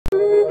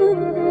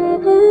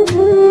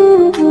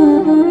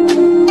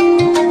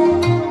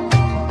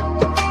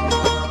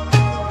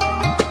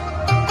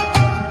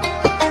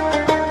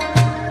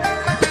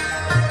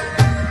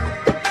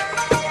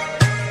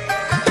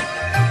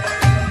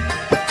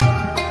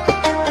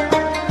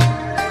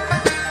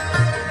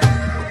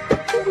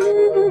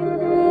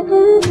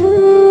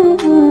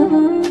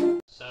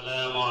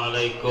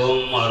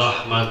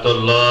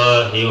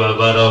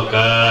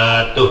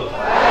wabarakatuh.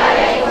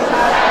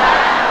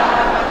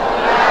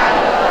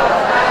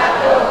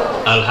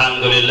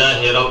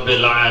 Alhamdulillahi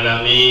rabbil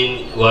alamin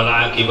wal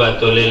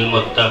aqibatu lil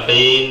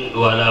muttaqin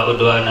wala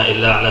udwana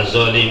illa 'alal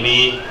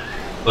zalimin.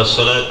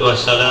 Wassalatu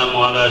wassalamu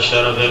ala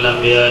asyrafil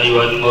anbiya'i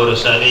wal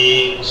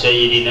mursalin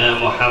sayyidina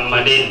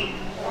Muhammadin.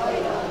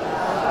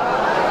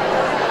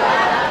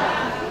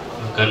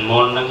 Bukan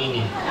monang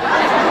ini.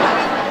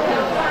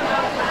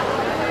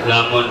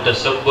 Lamun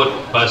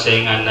tersebut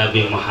pasangan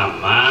Nabi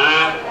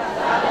Muhammad.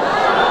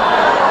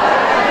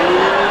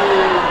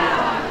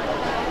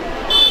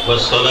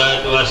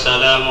 Wassalatu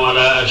wassalamu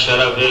ala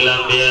asyrafil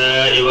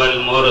anbiya'i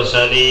wal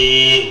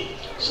mursalin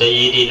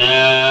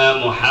sayyidina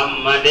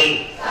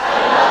Muhammadin.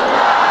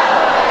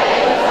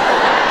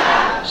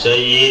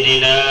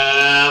 Sayyidina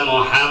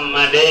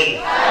Muhammadin.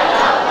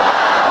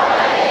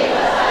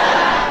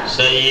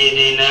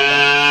 Sayyidina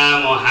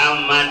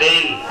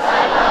Muhammadin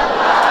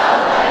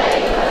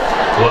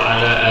wa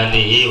ala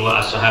alihi wa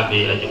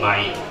ashabihi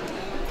ajma'in.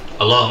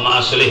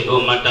 Allahumma aslih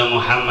ummata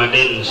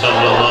Muhammadin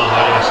sallallahu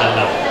alaihi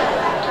wasallam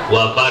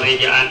wa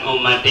farij an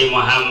ummati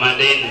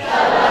Muhammadin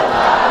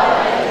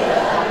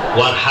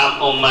warham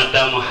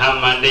ummata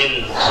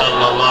Muhammadin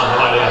sallallahu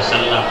alaihi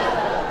wasallam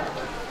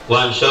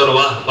wansur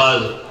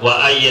wahfaz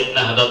wa ayyid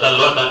nahdatal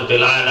watan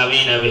fil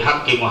alamin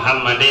bihaqqi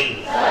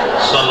Muhammadin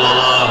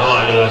sallallahu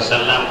alaihi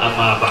wasallam.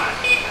 Amma ba'd.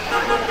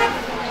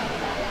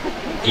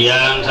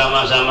 Yang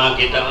sama-sama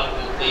kita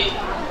hormati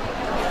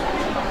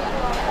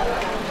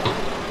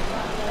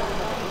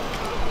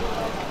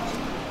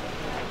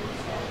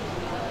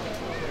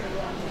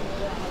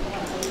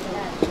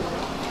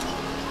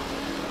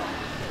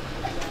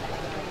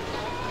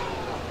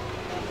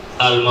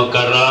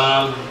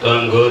Al-Mukarram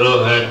Tuan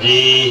Guru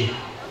Haji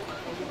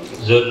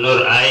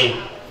Zunnur Aib,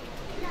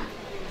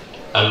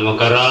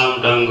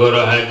 Al-Mukarram Tuan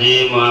Guru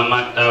Haji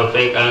Muhammad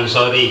Taufik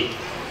Ansori,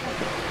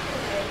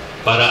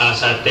 para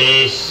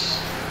asatis,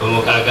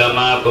 pemuka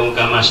agama,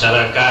 pemuka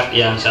masyarakat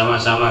yang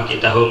sama-sama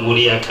kita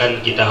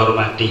muliakan, kita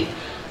hormati.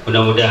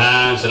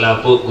 Mudah-mudahan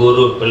selaku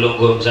guru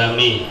pelunggum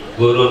sami,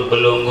 guru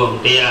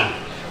pelunggum tiang,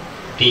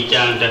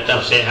 ticang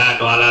tetap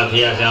sehat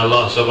walafiat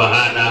Allah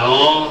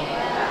subhanahu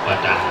wa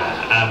ta'ala.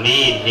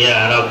 Amin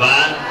ya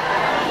rabbal.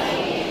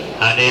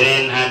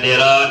 Hadirin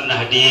hadirat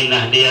nahdin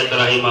nahdiyat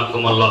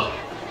rahimakumullah.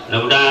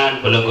 Mudah-mudahan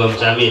pelunggum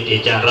sami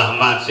ticang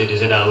rahmat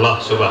sedih-sedih Allah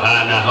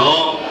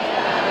subhanahu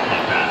wa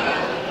ta'ala.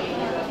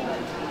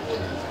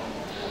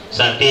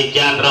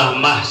 Satijan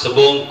rahmah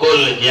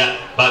sebungkul ya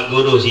Pak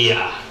Guru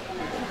Syiar.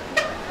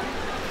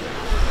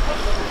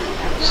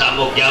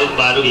 Samuk jauh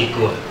baru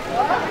ikut.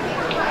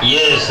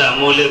 Ya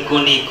samula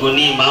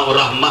kuni-kuni mau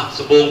rahmah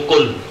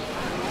sebungkul.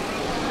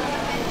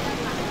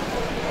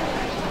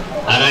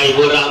 Ara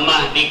ibu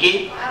rahmah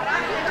dikit.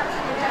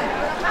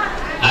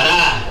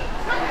 Ara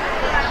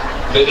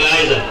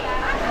beglaiza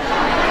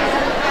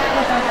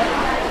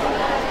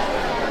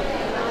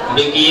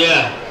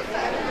begia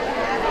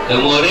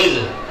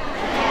kemoriz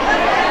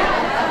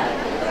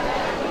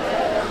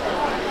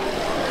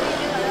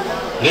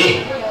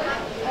nih.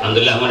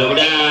 Alhamdulillah,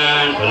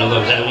 mudah-mudahan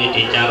pelunggum sami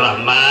tijan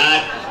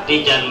rahmat,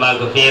 tijan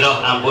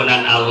maghfirah,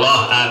 ampunan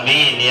Allah.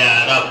 Amin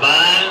ya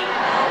rabbal.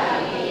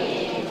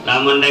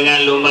 Namun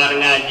dengan lumbar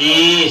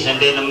ngaji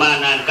sendi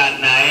nemanan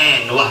kat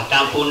naen wah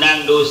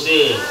tampunan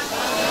dosa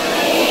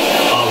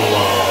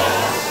Allah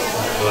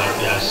luar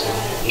biasa.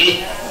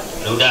 Nggih,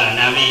 mudah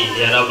amin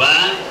ya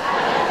rabbal.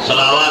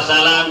 Salawat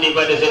salam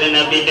kepada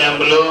sayyidina Nabi dan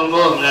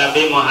pelungguh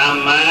Nabi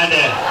Muhammad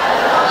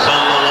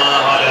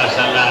sallallahu alaihi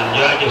wasallam,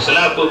 juga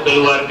selaku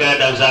keluarga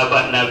dan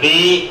sahabat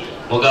Nabi.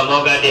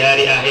 Moga-moga di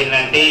hari akhir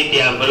nanti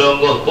tiang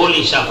pelungguh pulih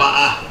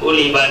syafaah,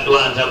 pulih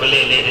bantuan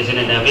sabelele di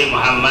sini Nabi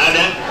Muhammad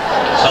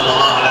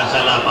sallallahu alaihi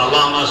wasallam.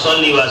 Allahumma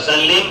sholli wa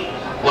sallim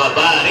wa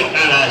barik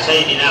ala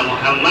sayyidina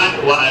Muhammad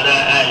wa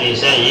ala ali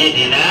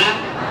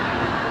sayyidina.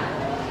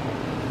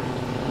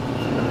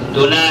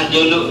 Tunah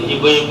juluk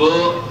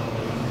ibu-ibu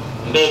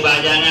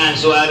bebajangan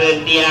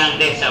suara tiang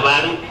deh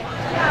sabar.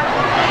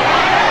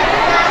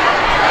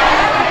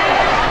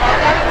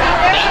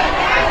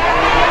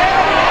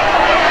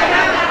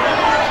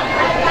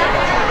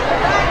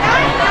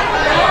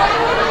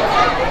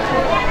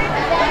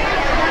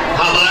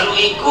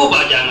 Iku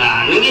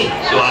bajangan ni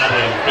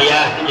suara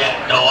dia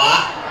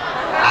doa.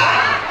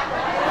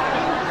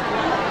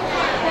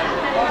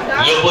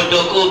 Ya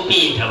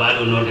fotokopi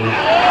baru nu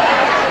dengar.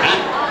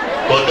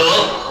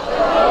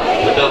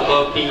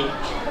 Fotokopi.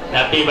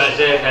 Tapi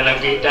bahasa dalam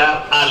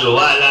kitab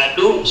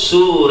al-waladu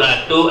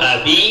suratu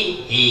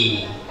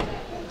abihi.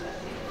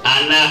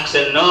 Anak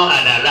seno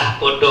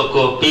adalah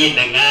fotokopi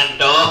dengan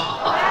doa.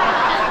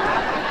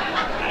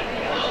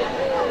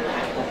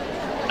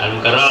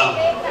 Al-Mukarram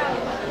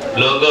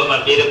logo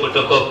mapire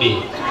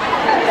fotokopi.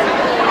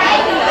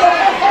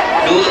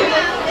 Dua.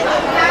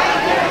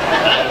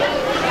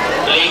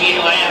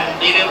 Lingin wayang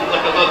kirim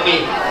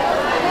fotokopi.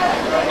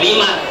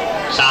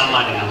 5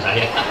 sama dengan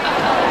saya.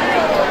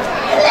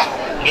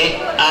 Nggih,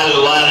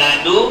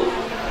 al-waladu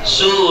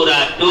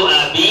suratu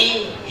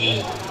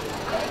abihi.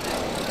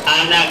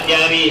 anak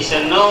jari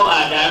seno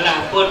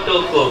adalah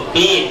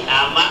fotokopi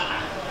nama.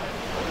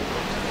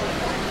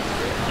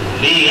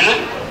 Ini kan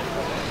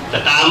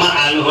tetama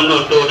anu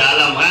hono tu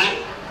dalam kan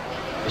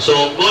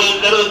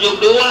sokol kerujuk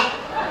dua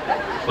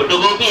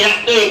fotokopi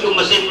hak tu ke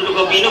mesin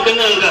fotokopi nu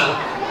kenal ke?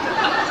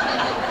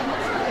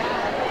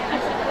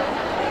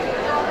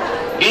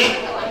 Okey.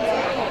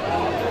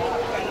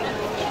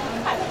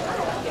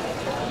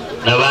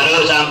 Nah baru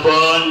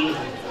sampun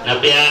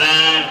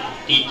napiaran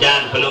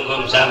tijan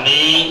pelungkum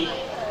sami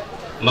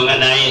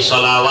mengenai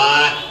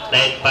solawat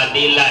dan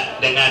fadilat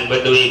dengan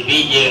berdui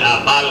biji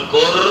apal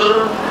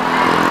Qur'an.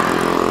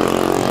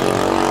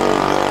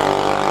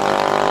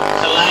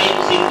 Selain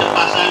sinta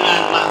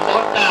pasangan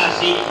mahkota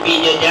si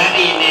biji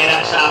jari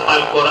nerak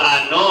sapal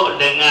Qur'ano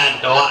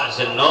dengan doa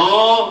seno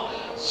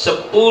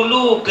 10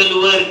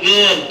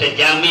 keluarga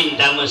terjamin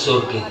dalam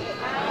surga.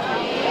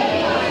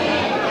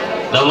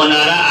 Namun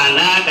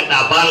anak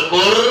ketapal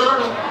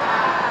Qur'an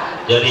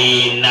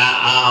jadi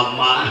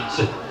naamah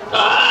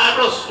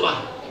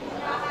haruslah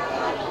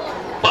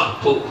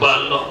pakpuk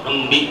balok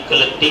embik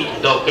keletik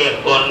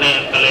doker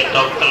koner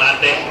keletok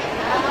kelate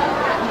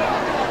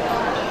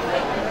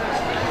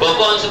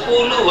pokok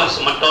 10 was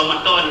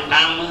meton-meton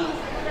nama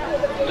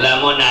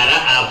lamun ara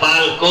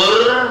hafal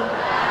Qur'an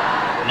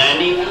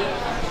nani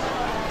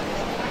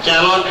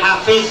calon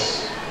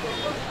hafiz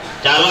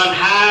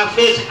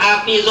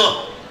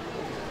hafizoh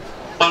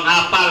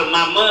penghafal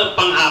mama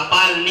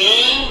penghafal ni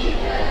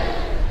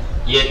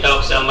ya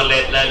tahu sama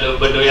let lalu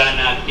berdua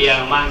anak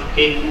dia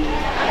makin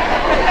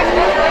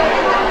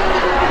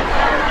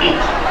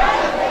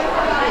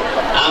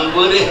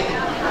ampun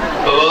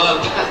oh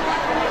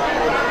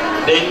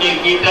dengan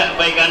kita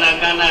baik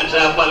anak-anak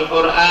sahafal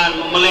Quran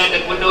melihat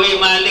berdua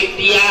malik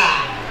dia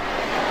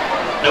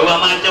dua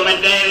macam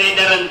dari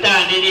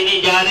rentan ini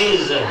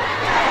jariz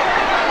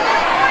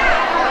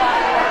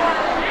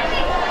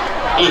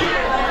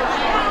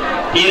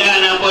tidak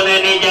nampun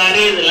ini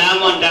jariz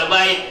lamun tak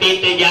baik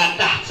kita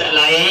jatah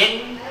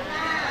selain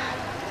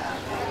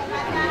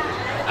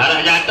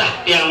arah jatah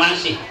dia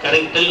masih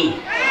kering telu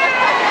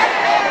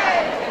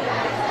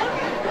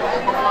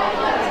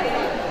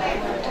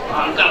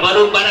angka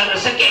baru barang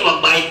reseki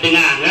wak baik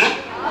dengan ha?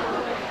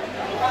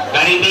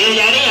 Kering telu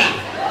jari ya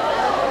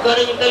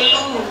kering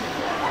telu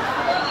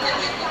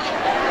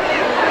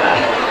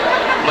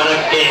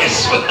merekes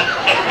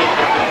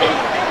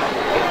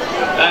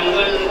kan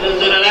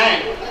sudah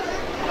lain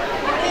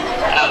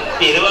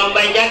tidak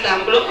mampai jatah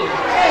belum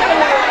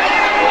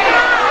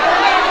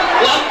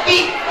wapi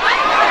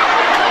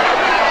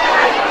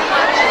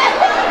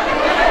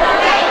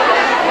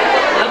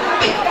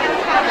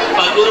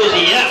Pak Guru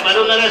siap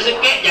baru nara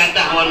sekek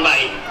jatah wan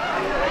baik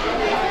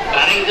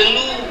karing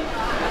dulu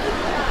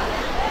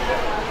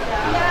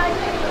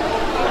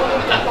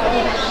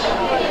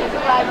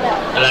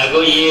lagu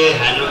iya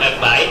anu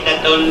baik dan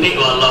tondik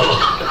wallahu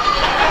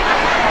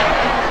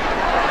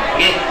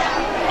okay.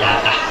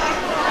 Jatah.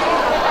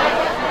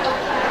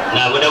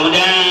 Nah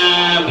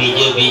mudah-mudahan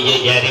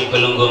biji-biji jari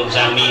pelunggum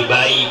sami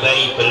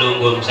bayi-bayi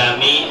pelunggum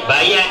sami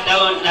bayi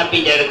tahun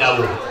napi jari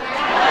kau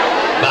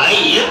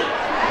bayi ya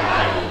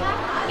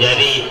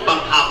jadi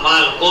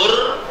penghafal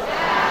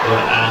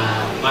Qur'an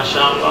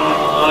Masya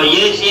Allah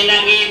ya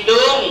sinang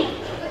hidung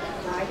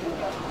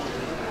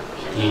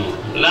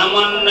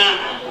lamun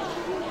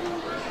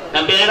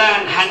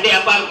nabiaran hadi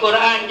hafal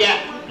Qur'an ja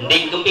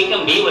dek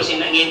kembi-kembi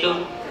wasinang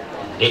hidung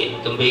dek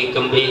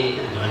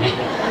kembi-kembi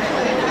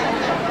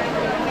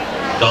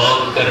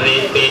tong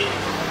keripik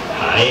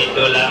hai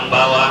tulang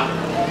bawah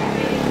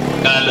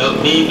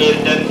kalau bibir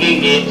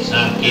tergigit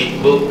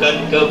sakit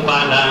bukan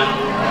kepala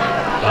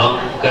tong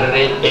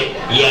keripik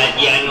ya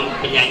anu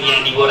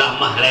penyanyian Ibu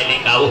Rahmah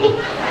lain kau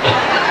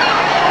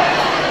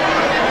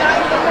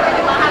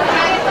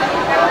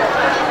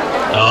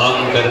tong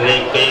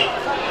keripik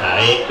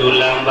hai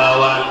tulang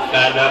bawah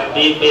kalau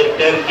bibir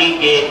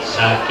tergigit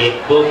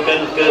sakit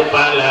bukan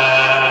kepala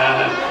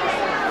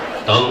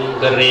tong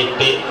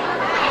keripik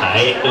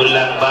hai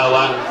tulang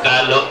bawang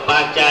kalau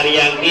pacar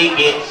yang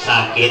gigit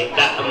sakit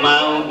tak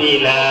mau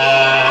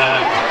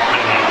bilang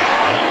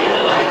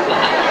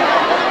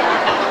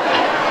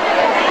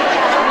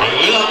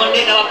ayo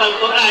mending hafal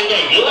Quran aja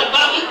yuk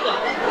bagus kok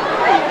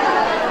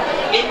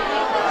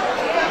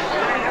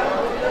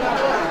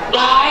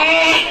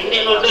lain ini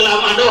udah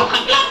lama doang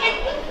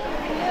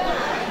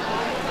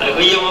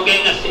lagu yang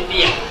mungkin ngasih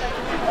dia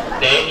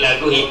dek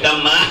lagu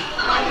hitam mah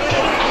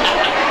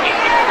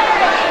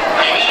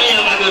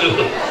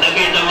Guru,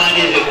 lagi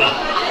temani juga.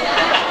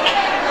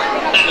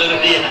 Guru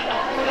dia.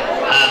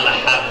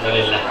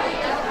 Alhamdulillah.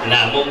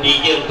 Namun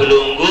bijak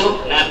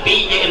pelunggu,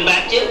 nabi jangan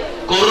baca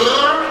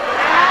Qur'an.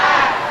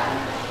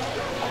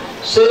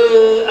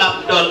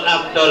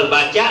 Seabdol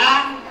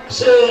bacaan,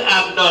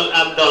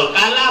 seabdol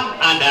kalam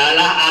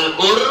adalah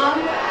Al-Qur'an.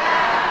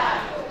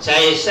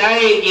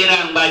 Saya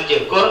kirang baca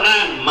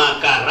Qur'an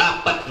maka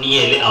rapat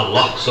niat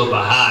Allah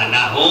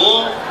Subhanahu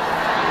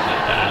wa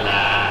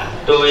Ta'ala.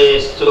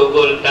 Tuis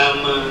tugul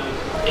tama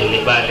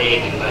ini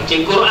balik baca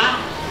Quran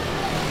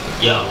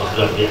ya Allah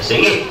luar biasa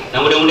nah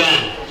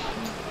mudah-mudahan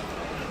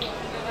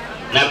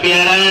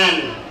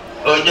napiaran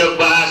ojo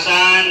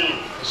bahasan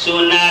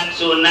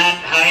sunat-sunat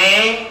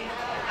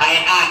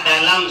hayat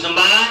dalam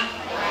sembah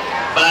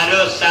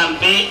baru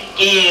sampai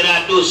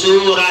qiraatu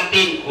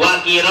suratin wa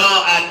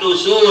qiraatu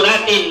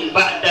suratin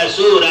ba'da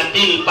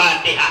suratil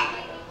Fatihah.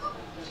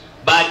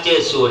 Baca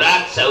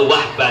surat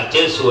sewah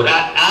baca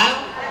surat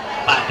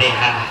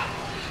Al-Fatihah.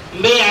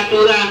 Be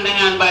aturan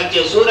dengan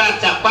baca surat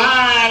sa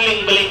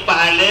paling belik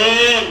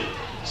pahala.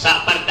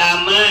 Sa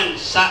pertama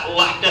sa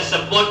wah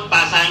tersebut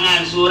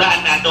pasangan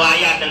surat atau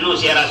ayat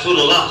Nusa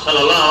Rasulullah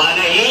sallallahu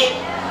alaihi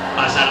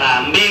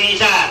wasallam. Be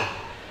misal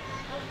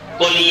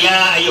Qul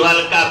ya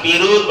ayyuhal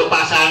kafirun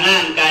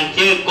berpasangan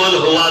kance Qul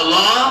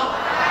huwallah.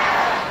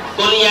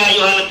 Qul ya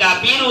ayyuhal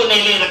kafirun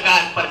ini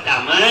rakaat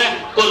pertama,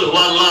 Qul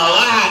huwallahu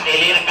ahad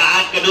ini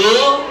rakaat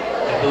kedua.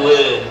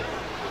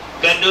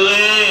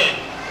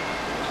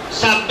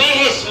 Sabbih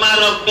isma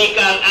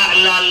rabbikal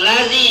a'la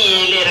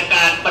allazi ini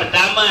rakaat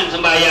pertama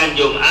sembahyang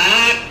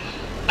Jumat.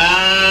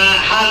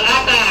 Hal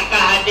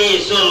ataka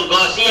hadisul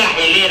ghasyiyah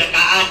ini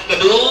rakaat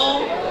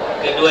kedua.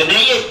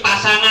 Naya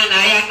pasangan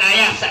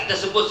ayat-ayat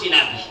tersebut si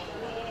Nabi.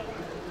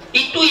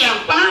 Itu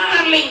yang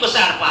paling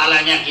besar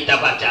pahalanya kita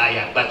baca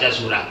ayat, baca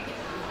surat.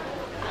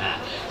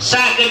 Nah,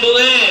 sa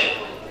kedua,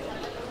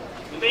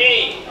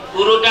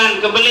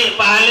 urutan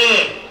kebelik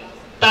pahala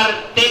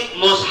tertib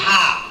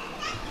mushaf.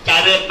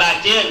 Cara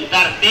baca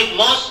tertib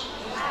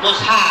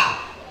mushaf.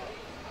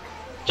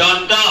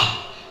 Contoh,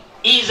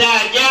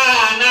 iza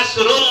jaa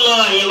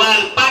nasrullahi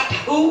wal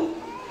fathu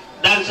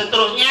dan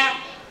seterusnya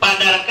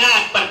pada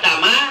rakaat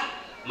pertama,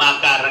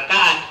 maka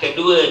rakaat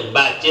kedua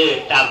baca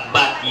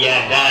tabat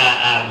yada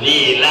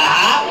abi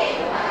lahab.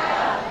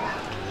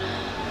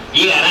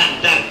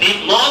 Iaran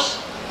tertib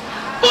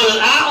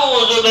Qul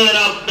a'udzu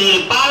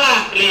birabbil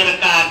falaq li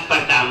rakaat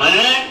pertama,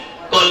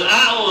 Qul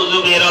a'udzu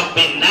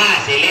birabbin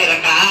nas li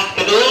rakaat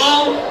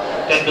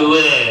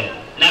kedua.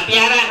 Nah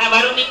piaran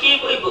baru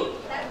niki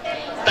ibu-ibu.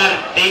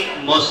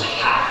 Tertib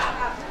mushaf.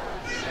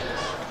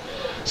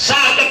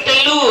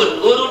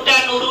 Saketelun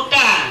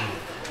urutan-urutan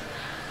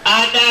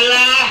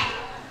adalah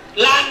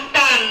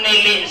lantan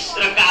nilai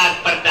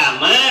rakaat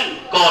pertama,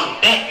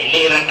 konten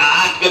nilai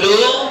rakaat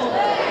kedua.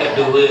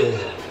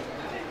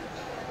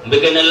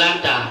 Bagaimana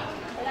lantan?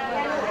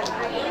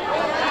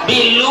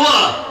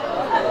 Bilua.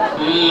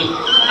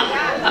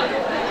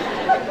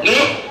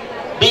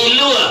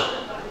 Bilua.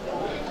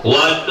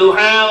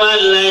 Wadduha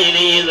wal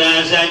laili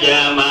idza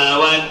saja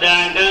ma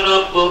wadda'aka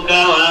rabbuka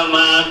wa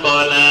ma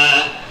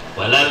qala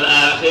walal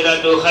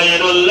akhiratu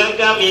khairul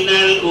laka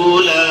minal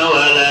ula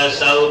wala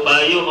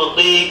sawfa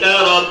yu'tika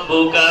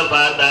rabbuka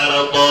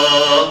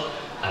fatarda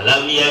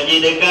alam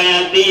yajidka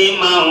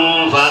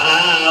yatiman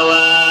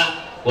fa'awa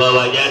wa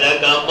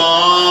wajadaka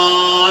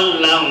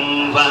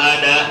dhallan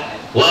fahada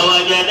wa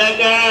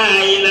wajadaka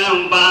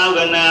ilam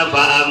faghna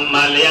fa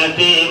ammal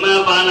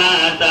yatima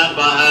fala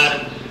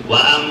taqhar wa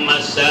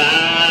ammas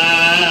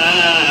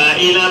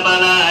sa'ila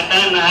fala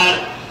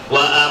tanhar wa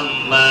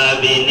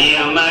amma bi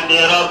ni'mati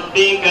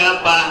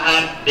rabbika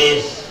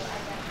fahaddis.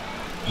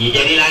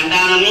 Jadi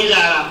lantangan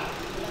misal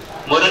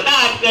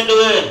murtaad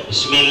kedua,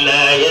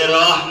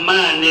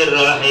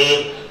 bismillahirrahmanirrahim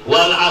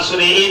wal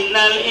asri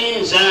innal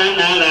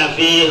insana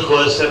lafi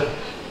khusr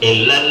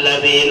illa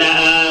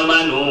alladhina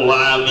amanu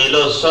wa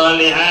amilus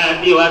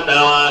solihati wa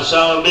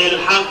tawasaw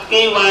bil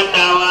haqqi wa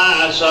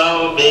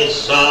tawasaw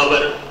bis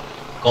sabr.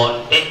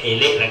 Konten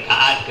elek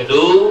rakaat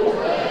kedua.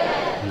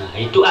 Nah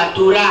itu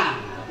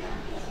aturan.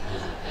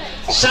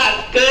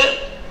 Saat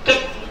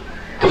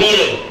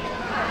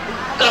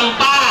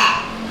keempat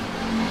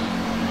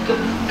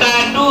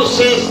kadu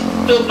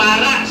sistu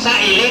barak sa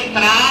elek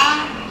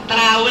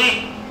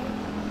terawih.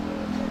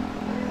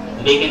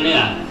 Begini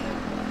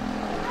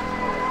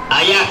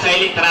ayah sa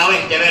elek terawih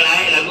cara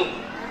lain lagu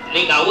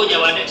ni kau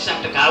jawab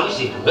sah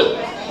terkawis itu.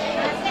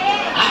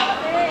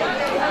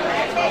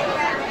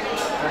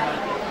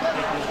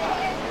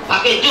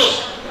 Pakai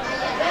jus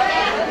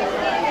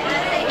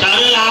cara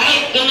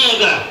lain kena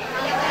ke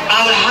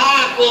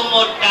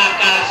alhaakumut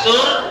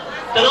takasur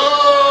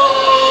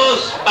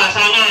terus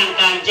pasangan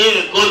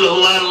kancil kul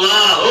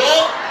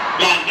huwallahu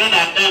yang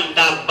datang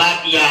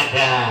tabat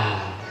yada.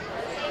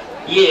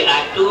 Ia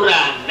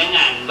aturan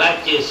dengan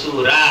baca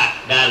surat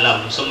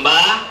dalam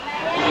sembah.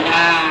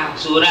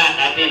 Surat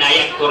ada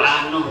ayat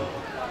Qur'an.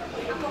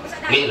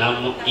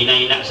 Lamu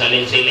ina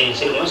salin-salin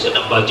masa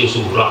nak baca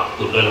surat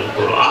tu dalam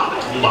Quran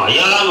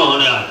bayang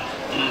mana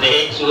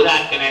dek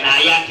surat kena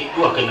ayat itu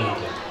kena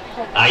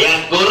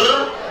ayat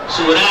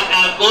surat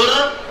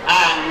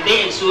Al-Qur'an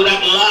dek surat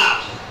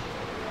Allah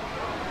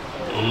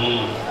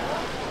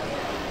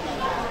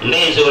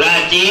dek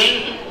surat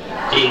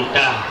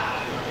cinta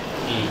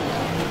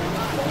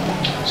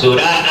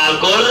surat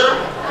Al-Qur'an.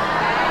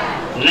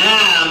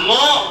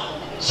 Namu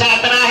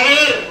saat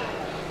terakhir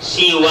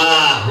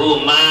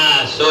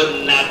siwahuma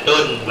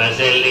sunnatun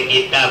bahasa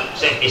kitab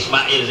Syekh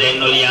Ismail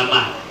Zainul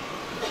Yaman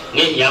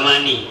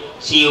Yamani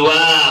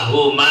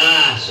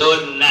siwahuma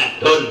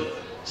sunnatun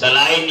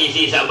selain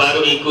isi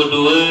sabaru ikut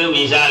dua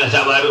misal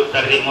sabaru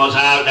terima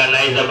sahab dan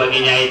lain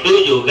sebagainya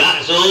itu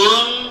juga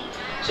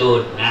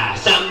sunnah.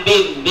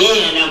 Sambil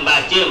yang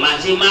baca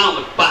masih mau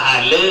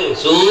pahala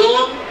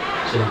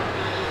sunnah.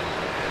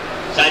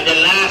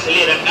 Sajalah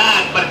seli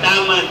rakaat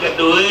pertama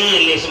kedua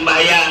li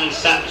sembahyang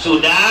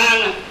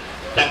sudang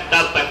tak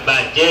dapat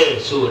baca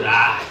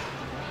surah.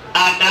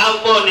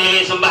 Ataupun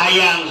li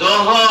sembahyang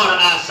zuhur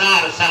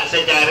asar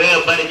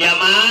secara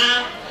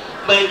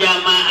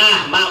berjamaah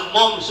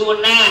makmum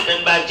sunat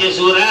dan baca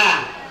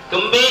surah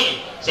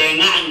kembali saya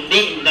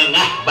nganding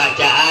dengan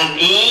bacaan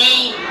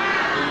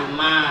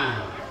imam.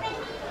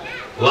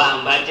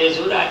 Wah baca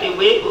surah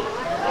ibu-ibu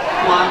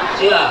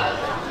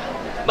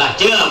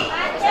baca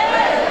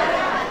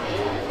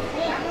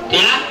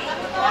ya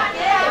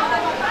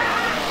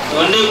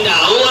mending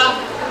tahu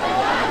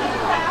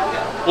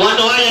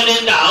doa yang dia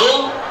tahu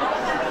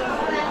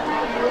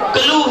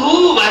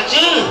keluhu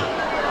baca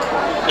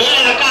ini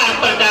rakaat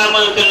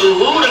pertama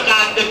keluhu,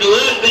 rakaat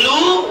kedua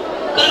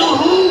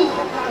keluhu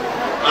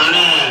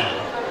mana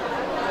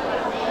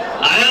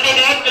yang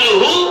tidak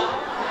keluhu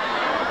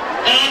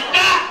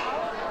tak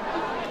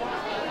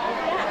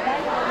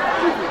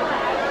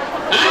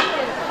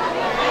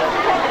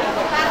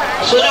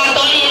surah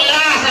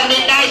Tauziah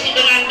sandai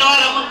dengan doa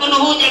namun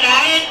keluhunya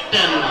daet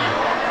dan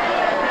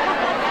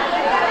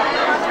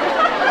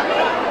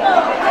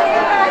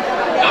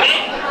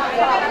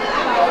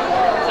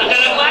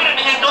kalau gua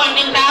dengan doa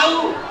yang tahu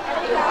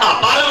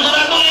apa yang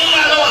surah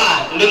Tauziah doa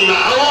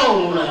dengar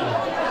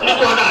ini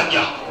gua ada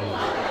aja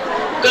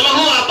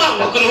keluhu apa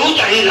gua keluhu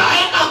jadi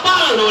daet apa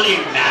lo ni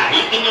nah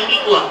itu yang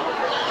gua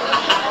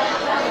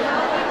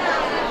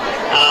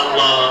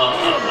Allah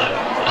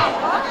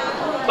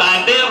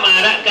pada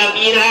marak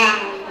kabirah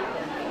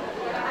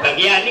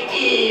bagian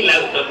ini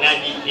laut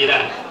ngaji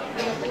kirah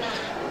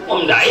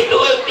dah itu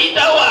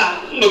tidak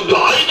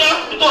dah itu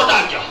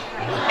aja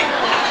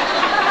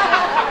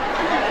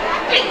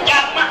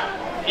kejap mak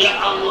ya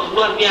Allah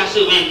luar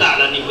biasa mental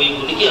dan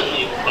ibu-ibu ni yang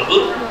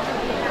bagus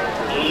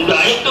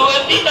dah itu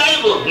tidak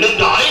ibu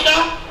dah itu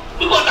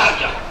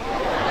aja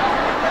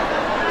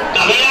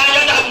kabirah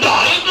aja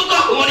dah itu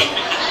kok ni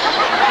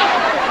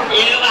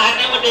ya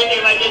bahannya mendede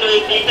baca doa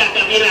kita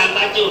kabirah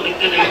baca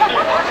itu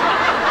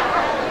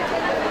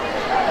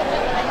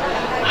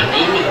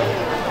ini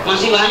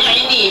masih banyak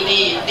ini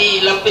di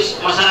lapis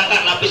masyarakat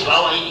lapis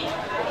bawah ini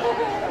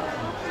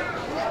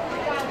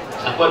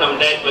apa nama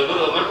diet bagus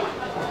apa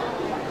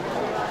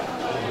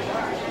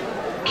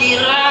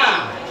kira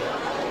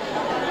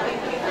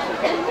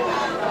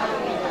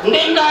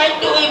nenda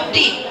itu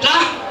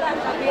tidak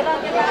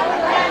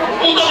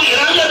enggak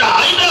kira aja dah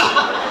itu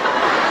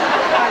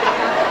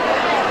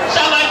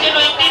sahabat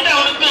doa tidak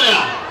udah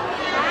kira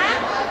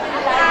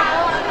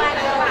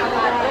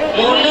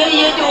mulai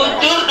ya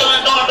jujur dengan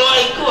doa-doa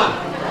itu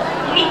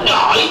ini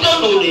dah itu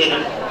dulu dia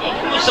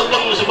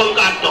sebang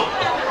katok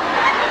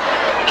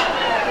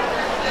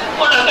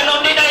udah kena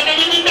dia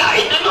jadi dah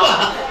itu doa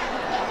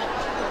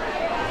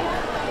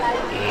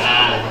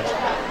nah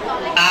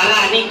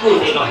arah ni ku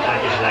dia doa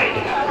tajah lain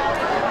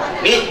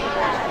ni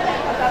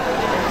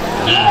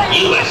nah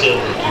ini bahasa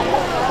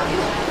berikut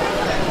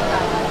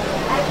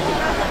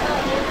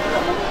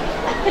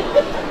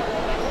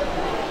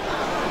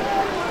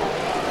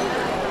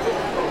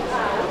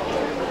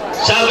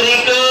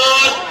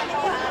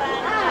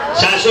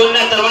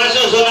sunat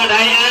termasuk sunat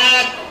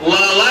hayat wa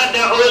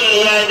wada'ul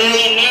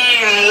yadaini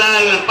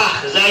alal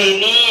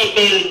fakhzaini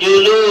bil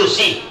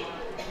julusi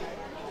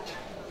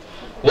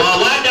wa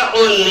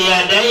wada'ul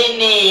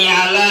yadaini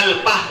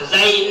alal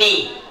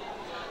fakhzaini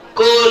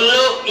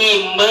kulu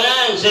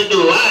iman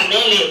sedua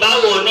nelik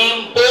bau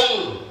nempung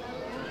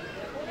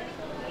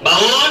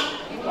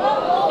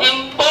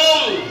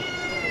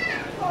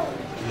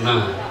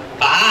nah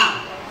paham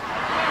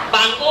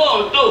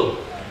panggung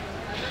tu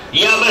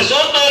ya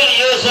basutul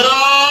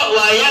yusra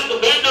wa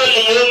yakbidul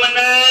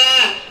yumna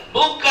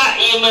buka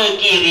ima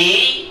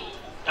kiri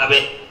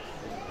tapi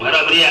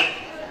marah beria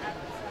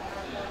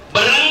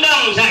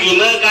berendam sa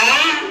ima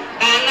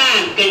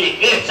kanan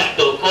kenyeket sa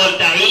tukul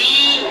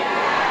tahi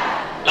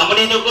lamun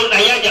di tukul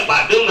tahi aja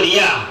padu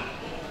beria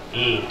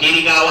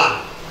kiri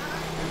kawah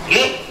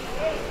gitu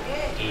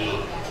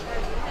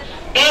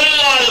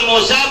illal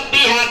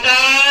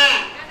musabbihata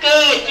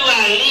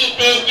kecuali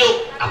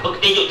tejuk apa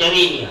tejuk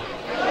jari ini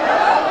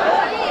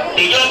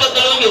tejuk atau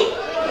telunjuk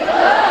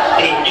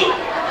tejuk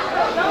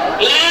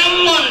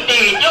lamun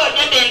tejuk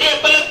jadi dia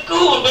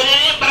pelekun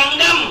benar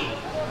berenggam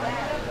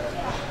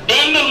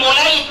dia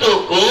memulai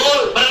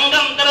tukul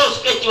berenggam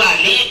terus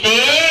kecuali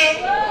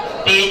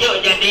tejuk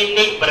jadi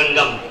dia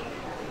berenggam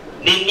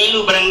dia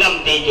nilu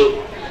berenggam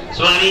tejuk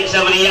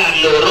semerian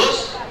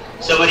lurus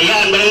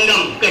semerian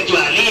berenggam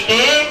kecuali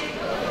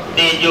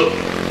tejuk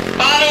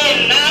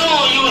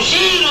Fa'innau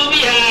yusiru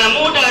biha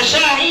muda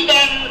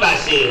syahidan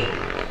basir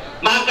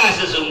maka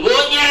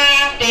sesungguhnya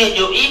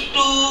tejuk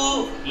itu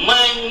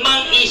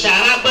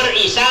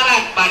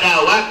berisyarat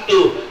pada waktu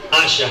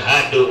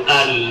asyhadu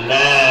an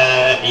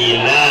la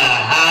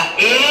ilaha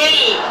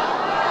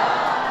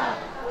illallah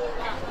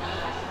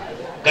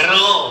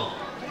kerong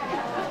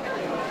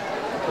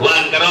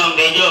wan kerong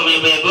tejuk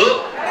ibu-ibu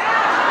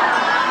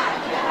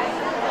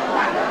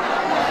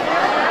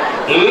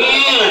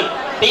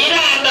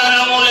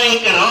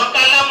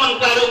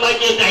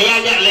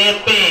saya ajak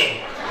lepe.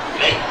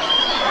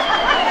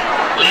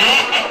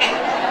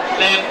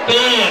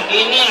 Lepe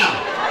ini ya.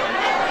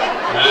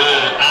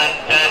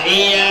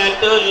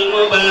 At-tahiyatul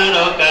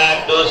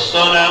mubarakatus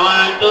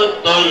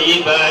sholawatut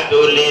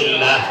thayyibatul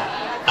lillah.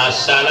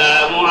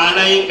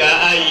 Assalamualaika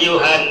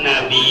ayyuhan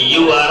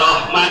nabiyyu wa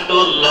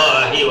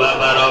rahmatullahi wa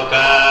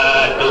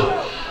barakatuh.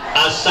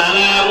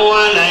 Assalamu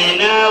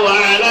alayna wa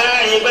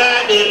ala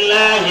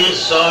ibadillahi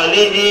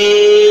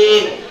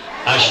sholihin.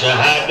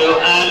 Asyhadu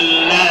an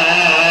la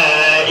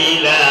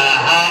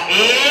ilaha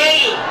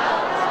illallah.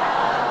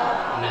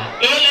 Nah,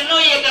 ilmu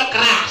itu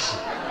keras.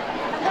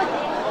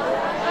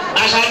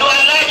 Asyhadu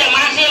an la aja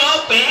masih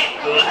lope.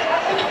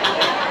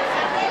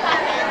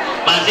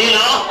 Masih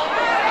lo.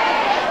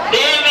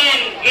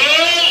 Demen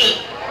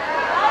il.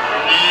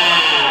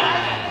 Nah,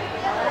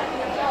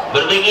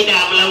 berbagi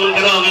dah melamun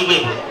kerong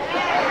ibu-ibu.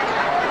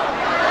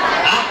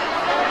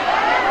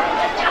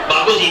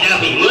 Bagus tidak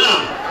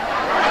bingung.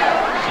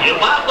 Ya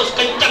bagus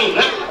kencang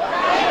kan?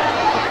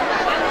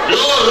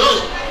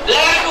 Lurus.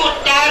 Lagu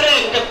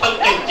taring depan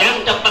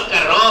kencang, depan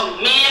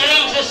kerong,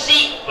 miring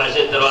sesik.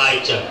 Bahasa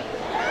Teraja.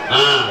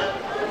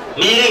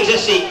 Miring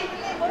sesik.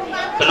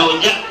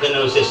 Penunjak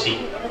kena sesik.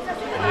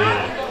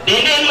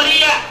 Denen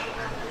meriak.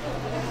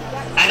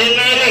 Ada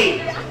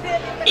miring.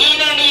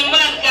 Ina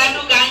niman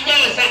kadu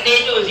ganjal sak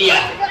dejo sia.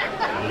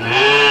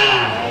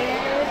 Nah.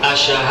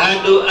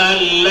 Asyhadu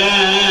an la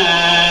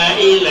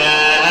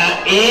ilaha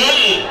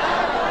illallah.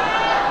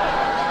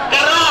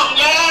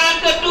 Kerongnya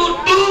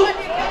keduduk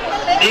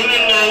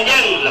dengan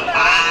ganjang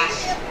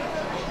lepas.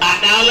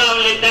 Dalam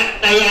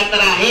letak tayar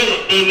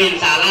terakhir dengan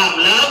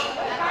salam lep.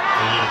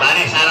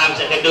 Bareng salam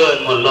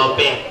sekedun mau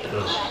lopek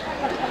terus.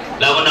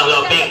 Lamun dah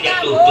lopek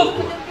jak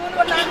duduk.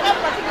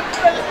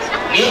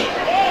 Nggih.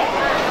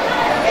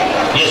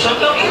 Ya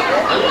sok ni.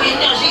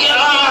 Artinya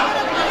Syiar.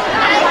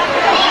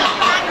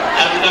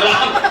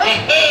 Geram,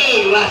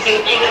 masih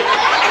ingat.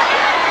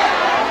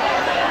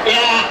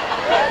 Ya,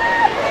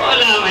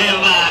 ulama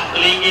hebat,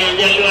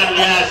 linggihnya luar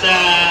biasa,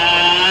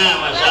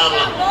 masya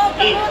Allah.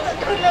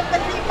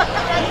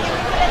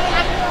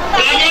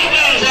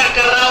 Kayaknya saya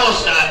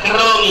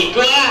kerong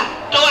itu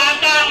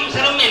Tuan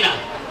seremina.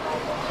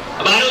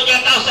 Baru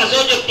jatuh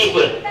sesujud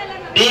tiba.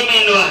 Di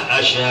menua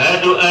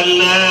asyhadu an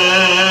la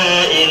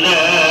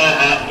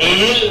ilaha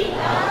illallah.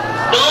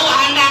 Tuhan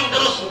handang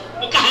terus,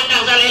 engkau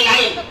handang saling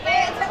lain.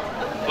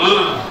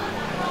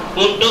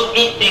 Untuk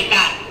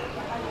iktikad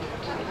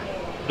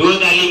 2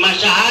 kalimat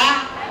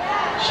syahadah.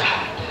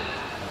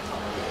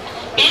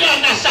 Ila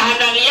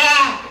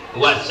nasahadiyah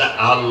wasa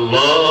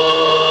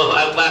Allahu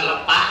Akbar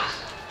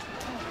lepas.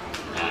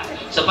 Nah,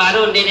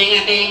 separuh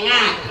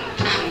dengar-dengar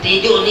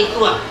tidur ni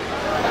kuat.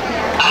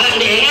 Alang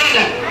dengar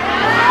dah.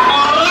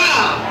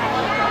 Orang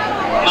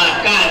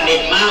maka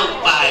dia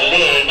mau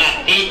paling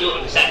nak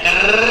tidur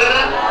sakar.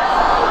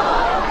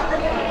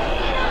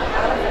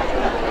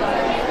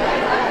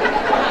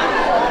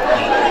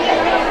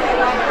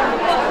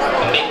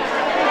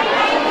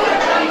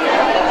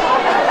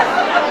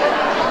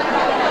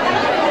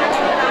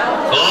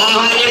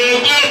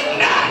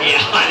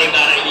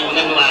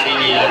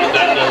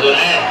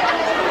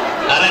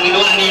 Sekarang ini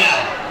dia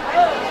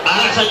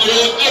arah saja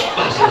licit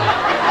pasal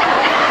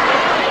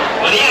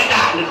melihat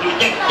tak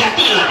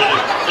jati lah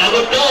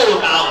lagu tu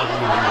tahun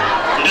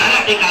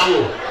darah di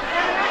kau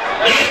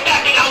lihat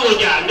di kau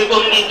je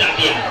dukung minta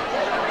dia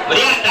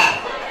melihat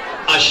tak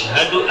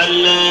asyhadu an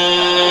la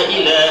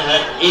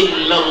ilaha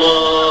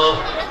illallah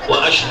wa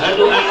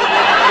asyhadu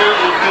anna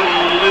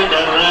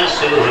muhammadar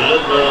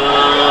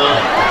rasulullah.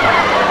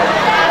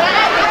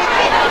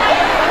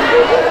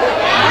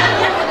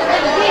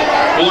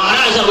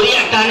 Muara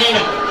seberiak kanin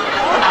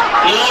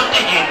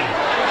nyotek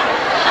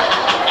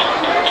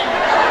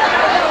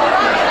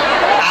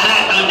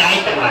arah tahun dah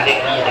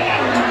terbalik ni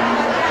dengan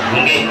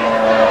mungkin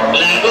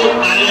lagu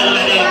alal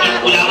ladai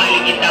ulama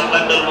li kitab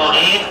Fathul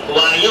Mu'id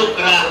wa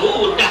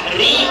yukrahu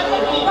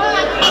tahriku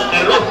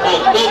makruh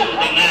hukum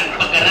dengan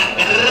pergerak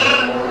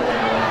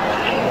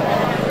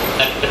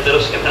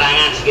terus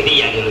keterangan segini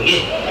ya dulu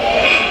nggih.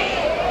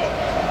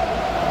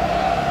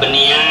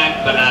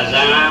 Berniat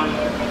berazam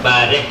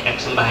barek kat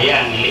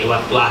sembahyang milik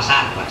waktu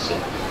asar maksud.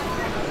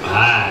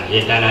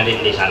 Ya dan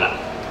adik di salah.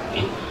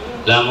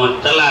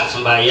 Lamun telah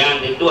sembahyang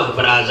itu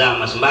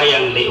berazam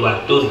sembahyang milik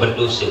waktu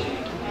berdosa.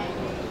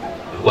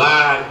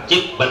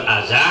 Wajib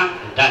berazam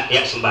tak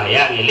tiap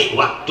sembahyang milik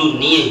waktu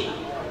ni.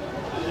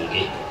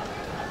 Okay.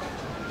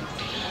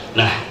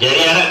 Nah,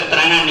 jadi ada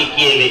keterangan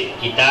niki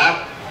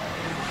kitab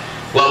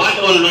wa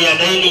wad'ul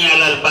yadaini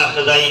 'alal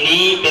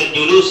fakhzaini bil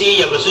julusi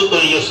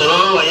yabsutul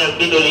yusra wa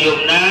yabidul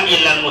yumna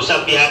illa al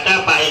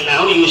musabbihata fa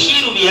innahu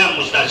yushiru biha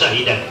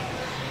mustasyahidan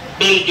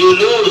bil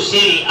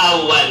julusil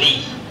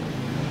awwali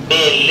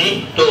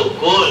bil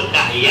tukul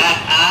tahiyat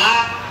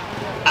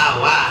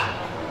awal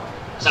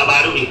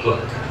sabaru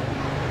ikut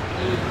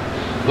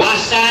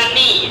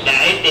wasani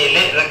dari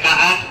telek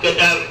rakaat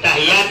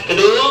tahiyat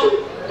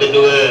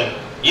kedua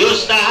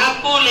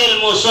yustahabu lil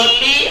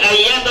musalli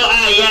ayyadu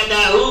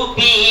ayadahu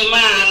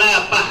bihima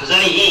la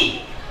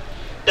fahzaihi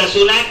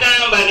tersunatan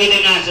bagi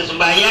dengan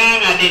sesembayang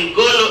adin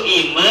kulu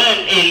iman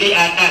ili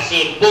atas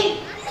simpung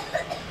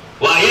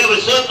waya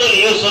bersutul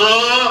yusro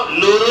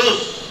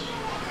lurus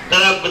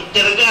telah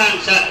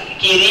bercergang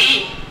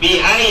kiri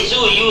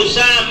bihaisu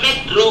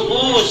yusamit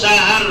ru'u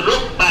sahar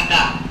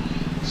rukbata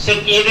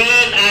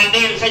sekiran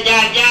adin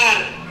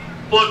sejajar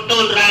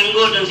putul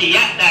ranggut dan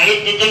siap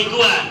dari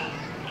jejengkuan.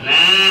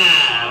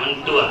 Nah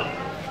mentua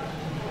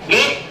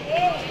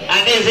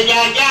adin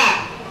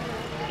sejajar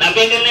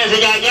Nabi kena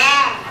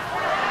sejajar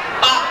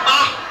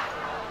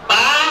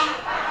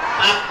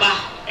apa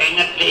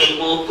ingat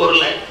ilmu ukur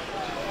lah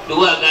 2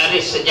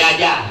 garis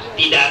sejajar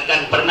tidak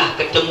akan pernah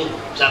ketemu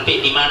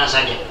sampai di mana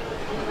saja.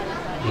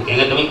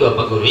 Ingat demikian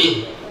apa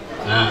guru?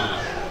 Nah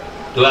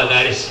 2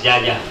 garis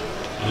sejajar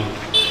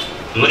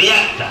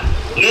meriah tak?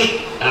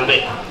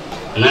 Sampai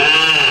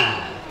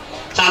nah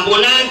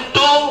sampunan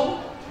tu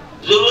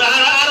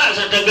zurara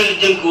sedagal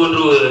jengkun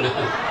dua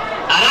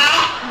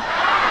arah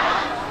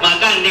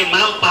maka dia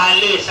mau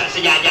pahala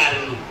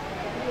sejajar dulu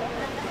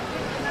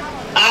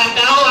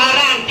atau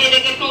arang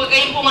tidak ketua ke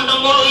ibu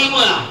menunggu ibu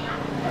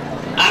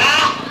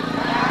arah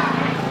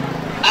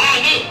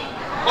ni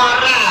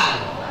orang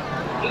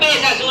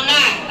bisa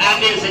sunat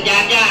ada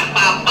sejajar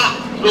papa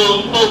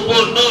rumput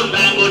putun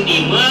ranggut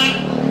iman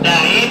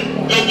dari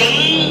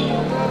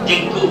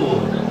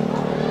jengku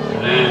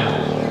nah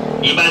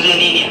ibadah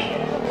ini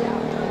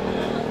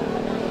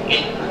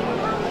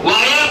wa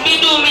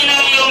yabidu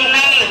minal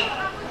yumnal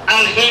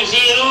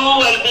al-khinsiru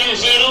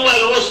wal-binsiru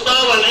wal-wusta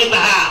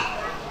wal-ibha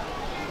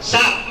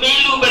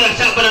sakmilu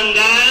berasa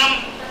berenggam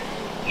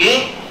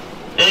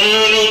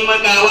lima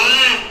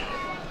kawan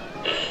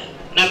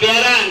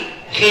nabiaran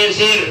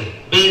khinsir,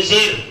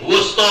 binsir,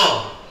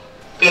 wusta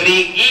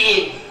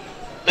kerigi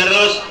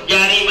terus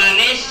jari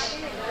manis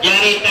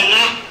jari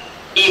tengah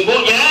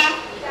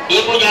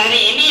ibu jari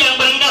ini yang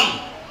berenggam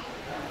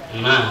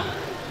nah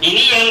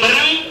ini yang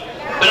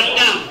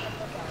berenggam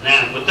nah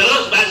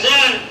terus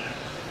bazar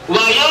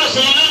wa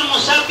yusilul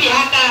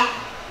musabbihata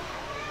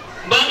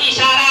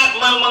berisyarat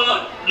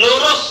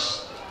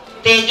lurus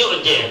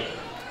tejuk je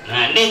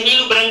nah ini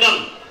lu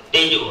berenggam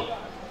tejuk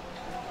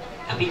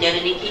tapi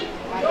jangan niki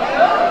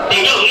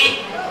tejuk ni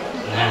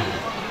nah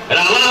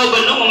rawahu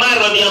Ibnu Umar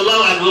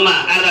radhiyallahu anhuma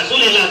an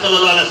Rasulillah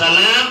sallallahu alaihi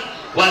wasallam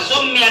wa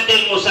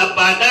summiyatil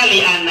musabbata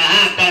li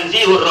annaha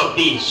tanzihur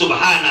rabbi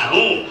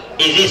subhanahu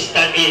izis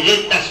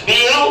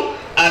tasbihu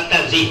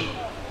at-tanzih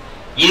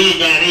ia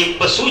dari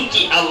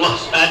pesuci Allah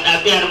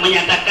biar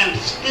menyatakan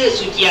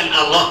kesucian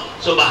Allah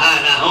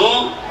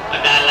subhanahu wa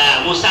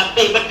ta'ala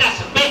musabbih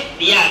bertasbih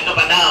dia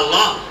kepada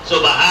Allah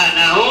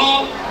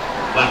subhanahu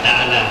wa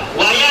ta'ala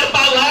wa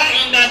yarfa'uha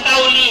inda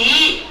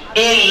qaulihi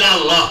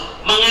illallah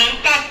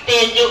mengangkat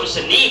tajuk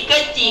seni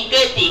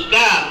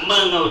ketika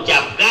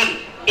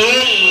mengucapkan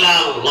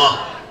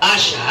illallah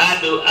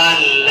asyhadu an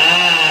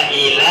la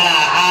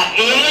ilaha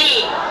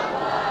illallah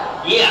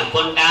ya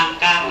pun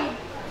tangkang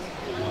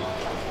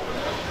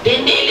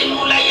dan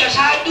ilmu mulai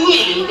satu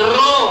ilmu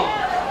teruk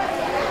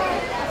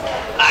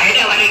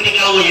ada pada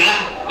tinggal ya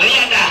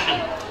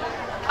bayangkan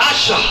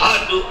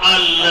asyhadu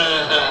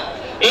Allah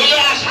ini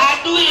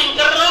asyhadu ilmu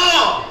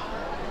teruk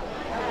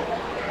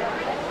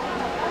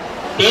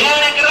dia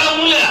nak kerau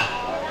mula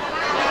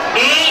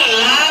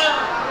ilal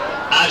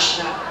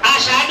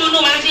asyhadu nu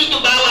masih tu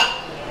bawa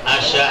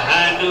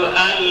asyhadu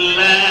an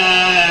la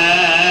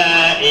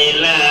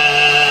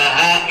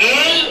ilaha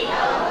illallah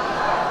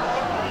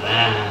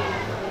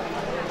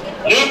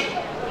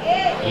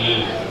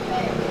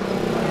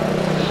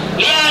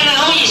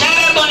li'annahu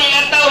isyaratun ila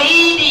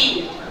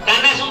tauhidi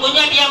karena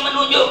sungguhnya dia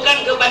menunjukkan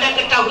kepada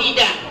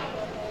ketauhidan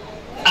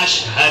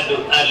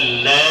asyhadu an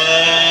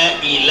la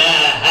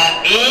ilaha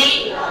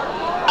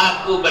illallah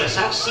aku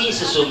bersaksi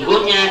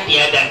sesungguhnya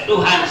tiada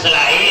Tuhan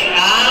selain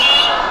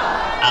Allah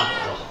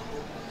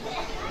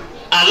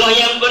Allah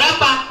yang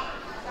berapa?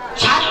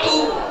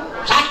 Satu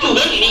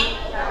kan ini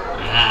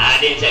nah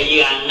ada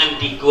saya angan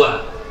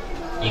tiga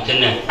ikan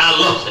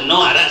Allah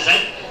seno ada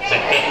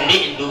sakit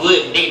dik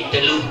dua dik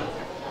telu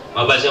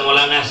bahasa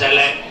Maulana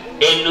Salat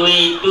enu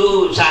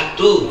itu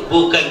satu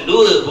bukan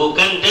dua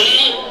bukan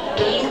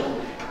telu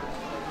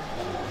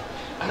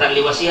ada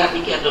liwasiat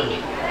iki atau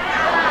ni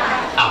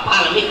apa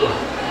alam itu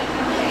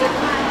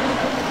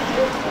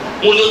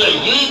mulut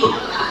aja itu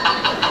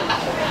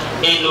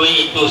enu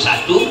itu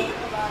satu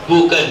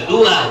bukan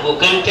dua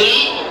bukan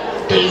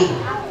telu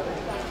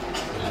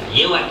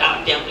ia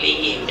watak tiap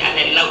lingin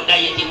jangan laut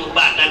daya timur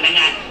barat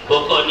dengan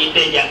pokok ni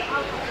tejak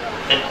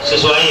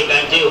sesuai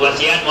ganjil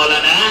wasiat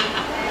Maulana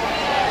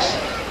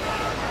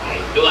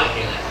itu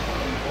aja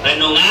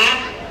renungan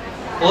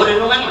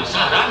renungan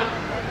saran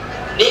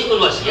dia pun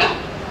wasiat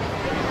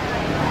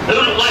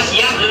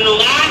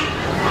renungan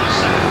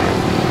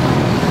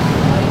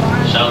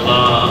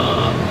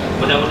insyaallah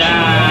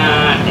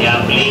mudah-mudahan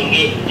tiap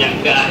linggih yang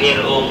ke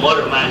akhir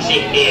umur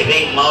masih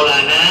kiring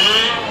Maulana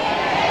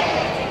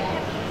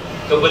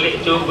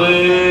kebelik coba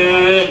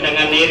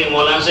dengan diri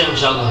Maulana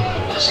insyaallah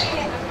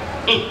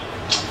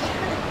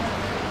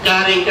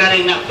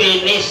karing-karing nak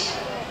finish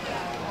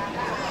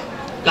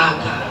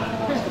kakak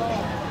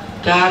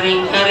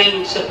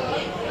Garing-garing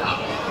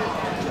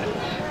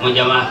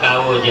menjamah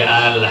kau je.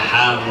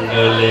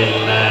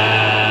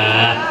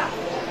 Alhamdulillah.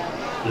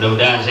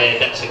 Mudah-mudahan saya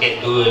tak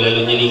sakit dua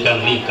lalu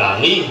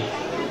nyelingkang-lingkang ni.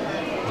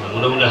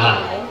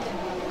 Mudah-mudahan.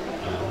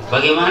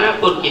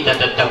 Bagaimanapun kita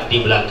tetap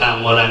di belakang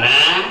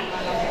Maulana.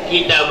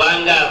 Kita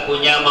bangga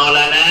punya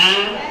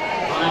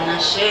Maulana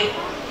Syekh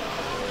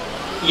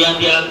yang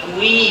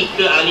diakui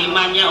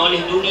kealimannya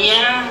oleh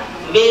dunia.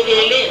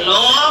 Bedelek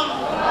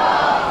long.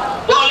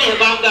 Boleh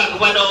bangga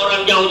kepada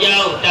orang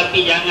jauh-jauh,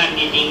 tapi jangan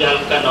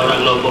ditinggalkan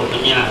orang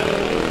Lomboknya.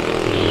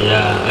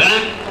 Iya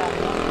kan?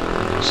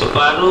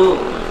 Separuh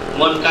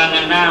mun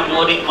kangenna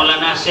murid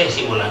Maulana Syekh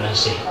si Maulana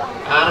Syekh.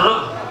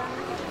 Arah.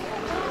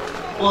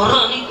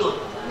 Orang niku.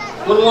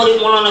 Mun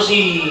murid Maulana si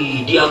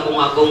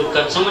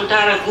diagung-agungkan,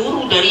 sementara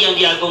guru dari yang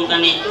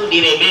diagungkan itu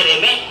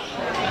diremeh-remeh.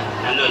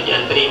 Anu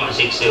jangan terima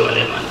siksa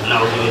oleh man.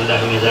 Nauzubillah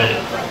min zalik.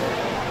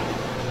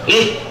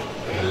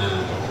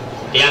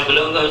 Tiap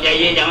belum kau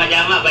jaya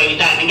jama-jama baik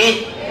kita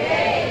nggih.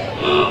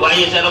 Wa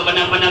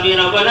yasrabbana nabi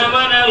rabbana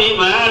nabi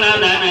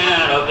mana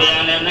nana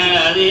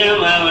rabbana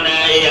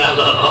ziyamana ya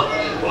Allah.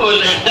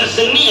 Oleh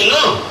seni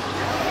lo.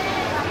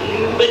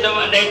 Beda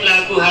mandai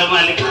lagu hal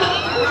malik.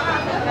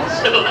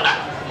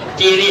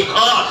 Ciri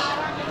khas.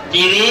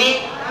 Ciri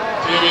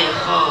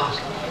khas.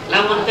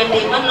 Lamun kan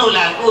di mana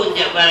lagu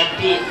jak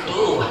berarti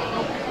itu.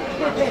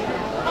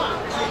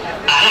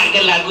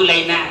 Ada lagu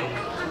lainnya.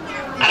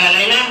 Ada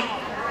lainnya?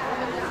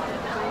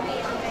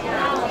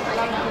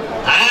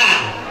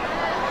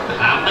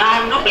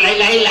 Anu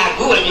lain-lain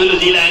lagu aja lu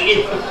di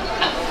langit.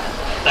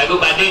 Lagu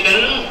pada kan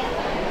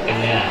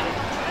kena.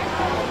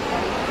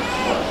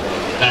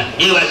 Nah,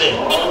 dia bahasa.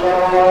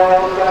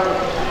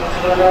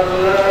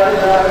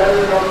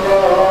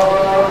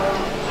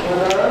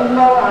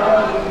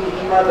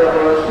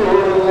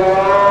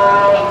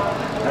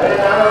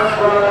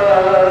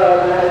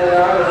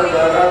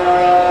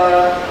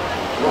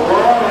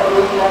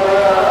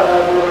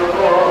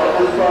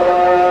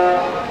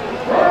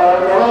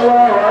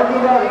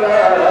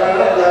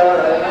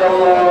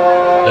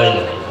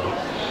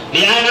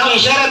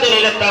 Isyarat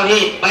ila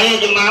tauhid,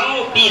 bayang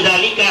jema'u fi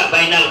zalika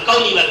bainal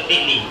qawli wal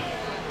fi'li.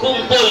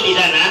 Kumpul di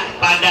sana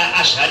pada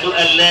asyhadu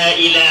an la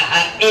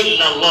ilaha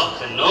illallah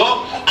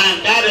seno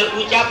antara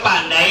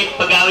ucapan dari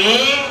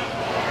pegawai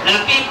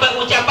nabi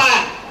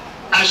pengucapan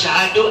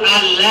asyhadu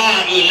an la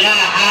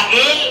ilaha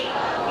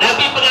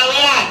nabi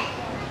pegawaian.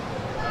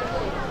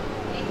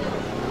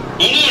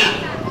 Ini ya.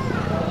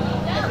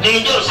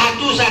 Tunjuk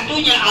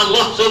satu-satunya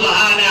Allah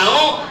Subhanahu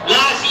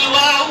la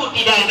siwahu,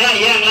 tidak ada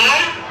yang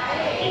lain.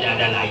 Tidak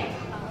ada lain.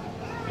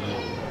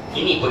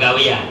 Ini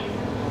pegawaian.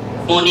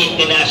 Munit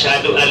kena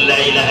asyhadu an la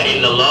ilaha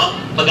illallah,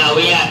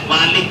 pegawaian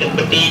malik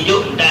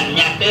petunjuk dan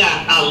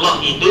nyata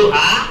Allah itu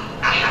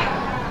ahad.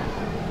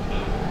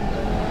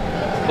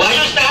 Wa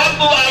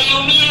yustahabbu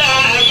ayumila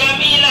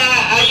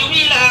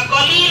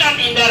qalilan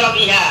inda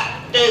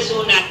rabbiha.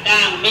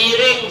 Tersunatang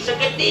miring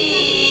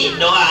seketik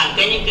doa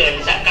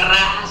kenyekeun sak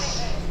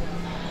keras.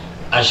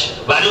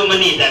 Baru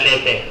menit dan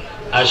lepek.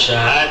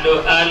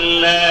 Asyhadu an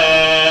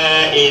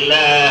la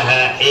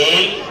ilaha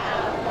illallah.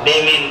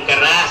 Demin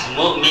keras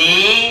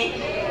mukmin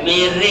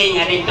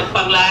miring ada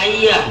tepang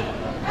layan.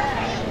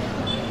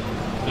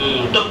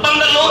 Tepang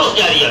dan lurus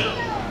jarian.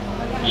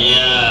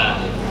 Ya.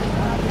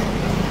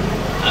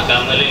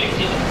 Agak melilit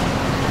sini.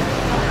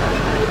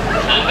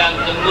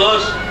 Agak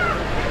tembus.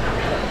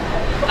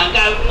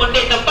 Agak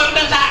mudik tepang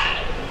dan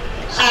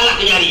salah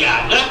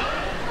kejarian.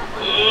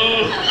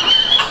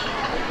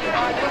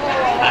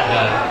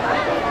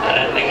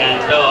 Ada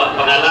dengan doa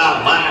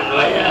pengalaman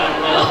ya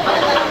Allah.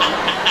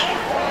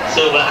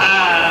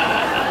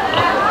 Subhanallah.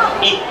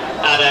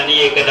 Ada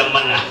dia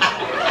kedemen.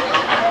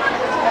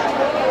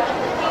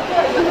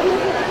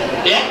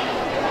 Ya,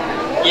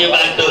 dia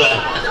bantu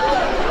lah.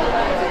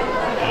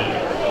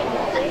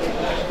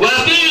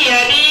 Wabi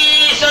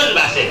hadisun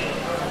basir.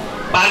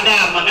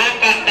 Pada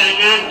mengangkat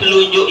tangan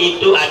telunjuk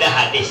itu ada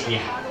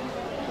hadisnya.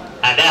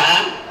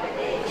 Ada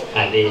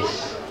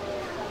hadis.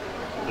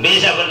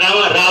 Bisa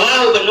pertama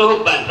rawahu bin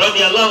Hubban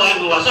radhiyallahu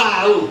anhu wa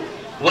sahahu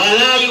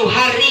wala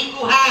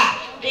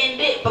yuharrikuha.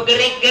 Dendek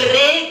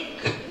pegerik-gerik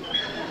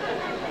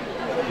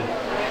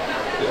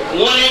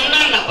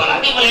melenan,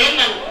 apalagi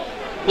melenan.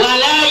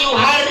 Wala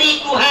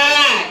yuharrikuha,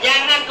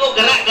 jangan kau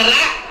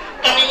gerak-gerak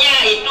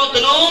karena itu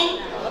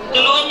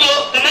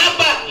telunjuk.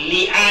 Kenapa?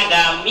 Li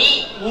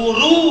adami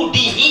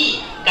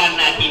wurudihi,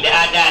 karena tidak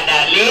ada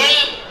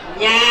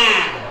dalilnya.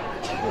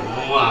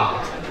 Wow.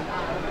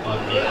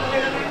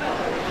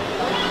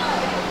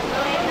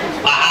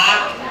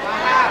 Paham?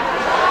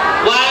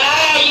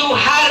 Wala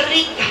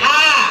yuharrikha.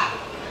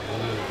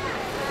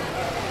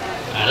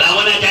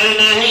 Lawan acara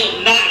nahi,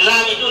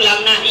 lam itu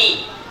lam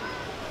nahi,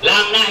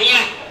 lam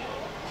nahiyah.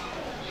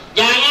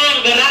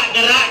 Jangan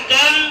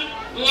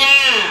gerak-gerakkannya.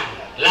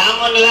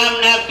 Lamun lam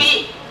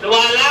nabi,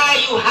 wala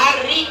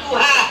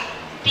yuharrikuha,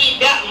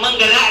 tidak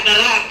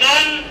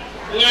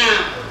menggerak-gerakkannya.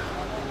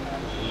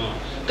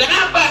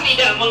 Kenapa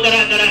tidak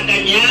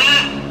menggerak-gerakkannya?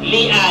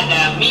 Li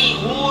adami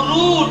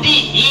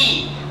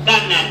wurudihi,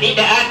 Karena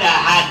tidak ada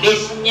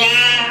hadisnya.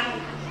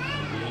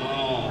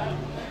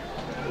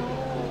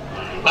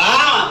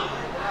 Paham?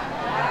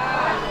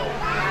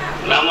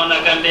 Lamun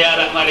akan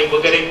diarah mari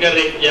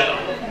bergerik-gerik ya.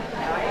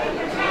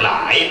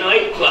 Lain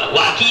oi,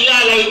 wakila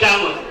lain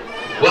tamu.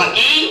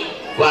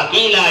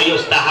 Wakila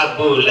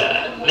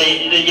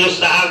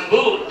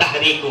yustahabbu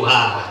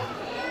tahrikuha.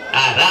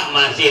 Arab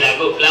masih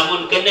ragu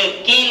lamun kena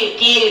kil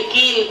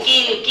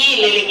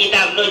lele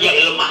kitab no ja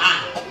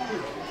ilmah.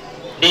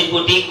 Din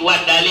putih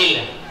kuat dalil.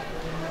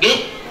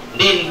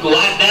 Din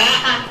kuat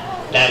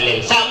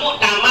dalil. Samu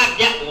tamat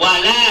ya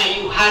wala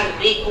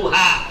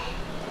yuharrikuha.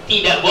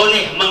 Tidak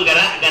boleh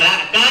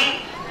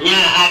menggerak-gerakkannya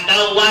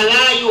atau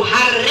wala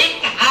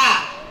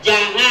yuharrikha.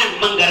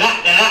 Jangan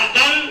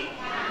menggerak-gerakkan.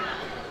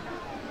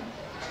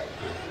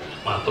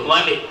 Maaf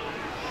balik.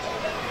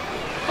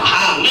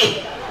 Paham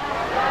nih?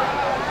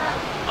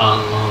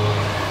 Allah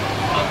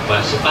apa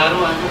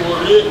separuhan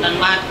urut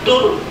dan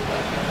matur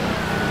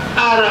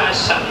arah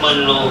sak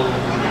menu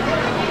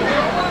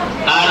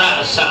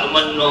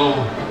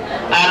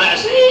arah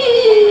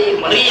sih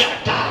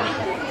meriak tali.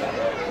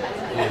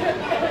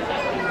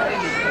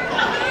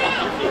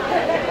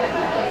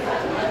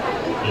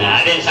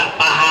 Nah ada yang sak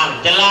paham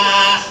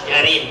jelas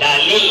cari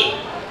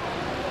dalil.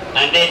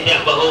 Ada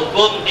yang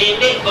berhukum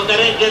didik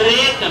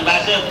bergerak-gerik dan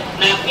bahasa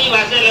Nabi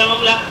bahasa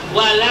Allah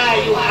wala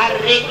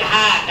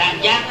yuharrikha dan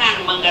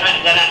jangan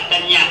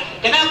menggerak-gerakkannya.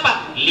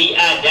 Kenapa? Li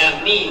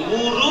adami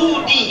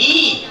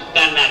wurudihi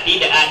karena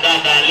tidak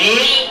ada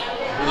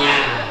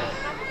dalilnya.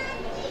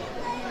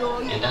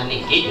 Nyandang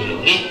niki dulu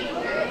nih.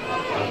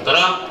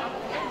 Terus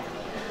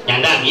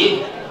nyandang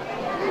ye.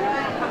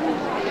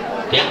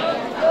 Ya.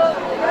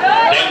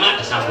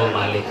 Terima tersambung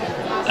Malik.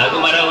 Aku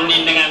marah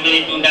unin dengan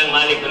milik undang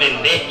Malik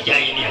unin deh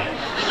ini ya.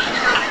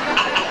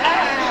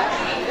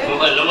 Lu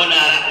mau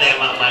narak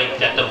lemak Malik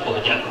tak tempuh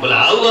jak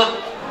Pulau.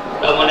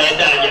 Kamu nak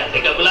aja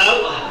dekat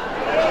Pulau.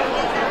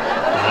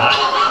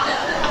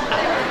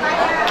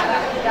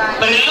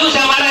 Perlu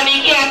samaran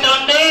niki atau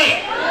ndek?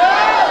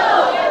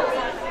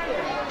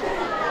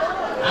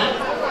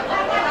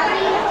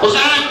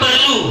 Sangat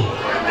perlu.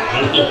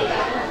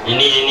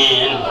 Ini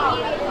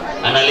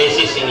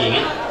analisis ini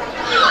kan.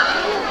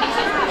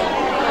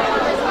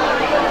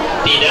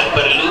 Tidak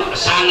perlu,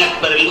 sangat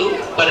perlu,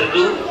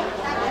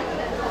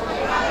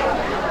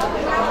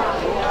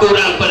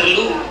 kurang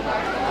perlu,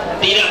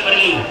 tidak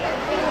perlu.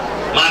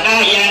 Maka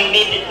yang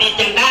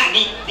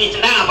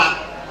dicendang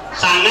apa?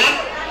 Sangat.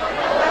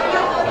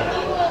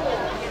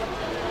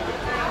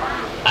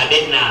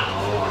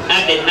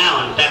 Adet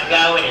naon tak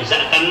gawe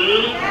saken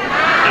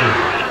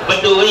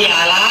bedui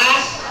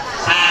alas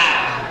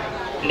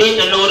di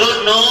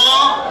nurut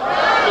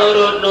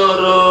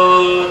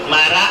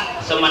marak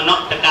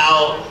semenok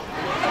tekau.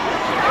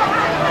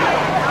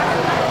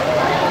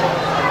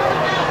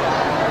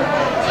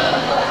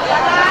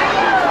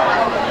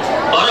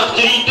 Orang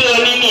cerita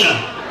ini lah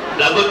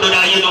lagu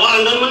todaya doang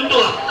dan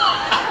mentua.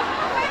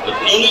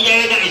 Ini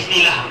jaya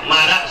istilah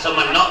marak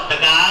semenok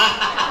tekau.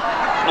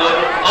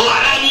 Oh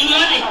ada ini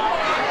lah ni.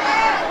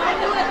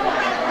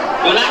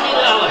 Yunani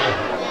tu apa ya?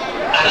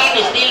 Ada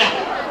istilah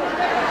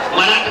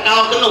marak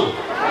tekau kenu.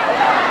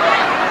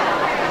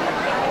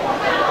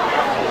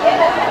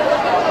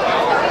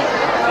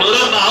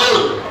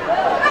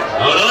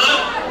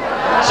 Nurut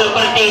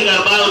seperti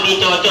kerbau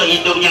dicocok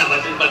hidungnya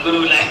maksud Pak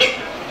Guru lain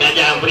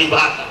gajah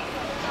peribahasa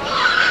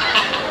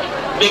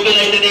bikin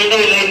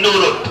lain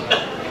nurut.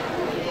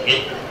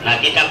 Nah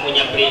kita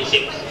punya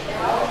prinsip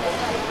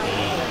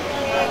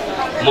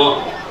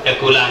mau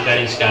kekulang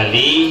garing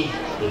sekali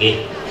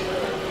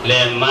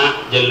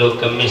lemak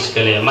jeluk kemis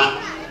ke lemak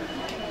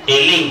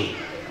iling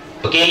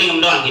pekiling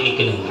doang gini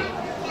kena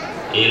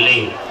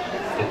iling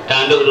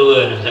tanduk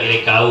dua nak sekali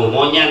kau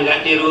monyan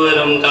ganti dua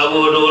ram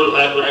kau dulu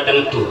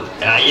datang tu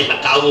ayah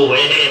kau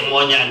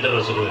monyan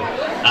terus dulu.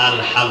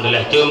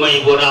 Alhamdulillah cuma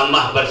ibu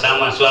ramah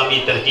bersama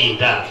suami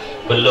tercinta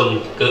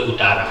belum ke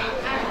utara.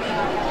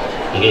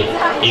 Okay.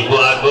 Ibu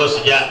Agus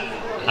sejak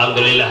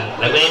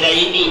alhamdulillah berbeda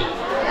ini.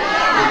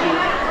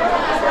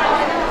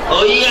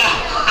 Oh iya.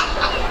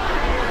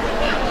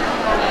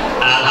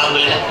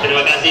 Alhamdulillah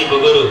terima kasih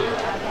Bu Guru.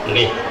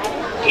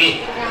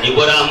 Okay. Ibu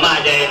ramah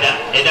aja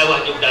eda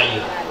wajib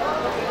daya.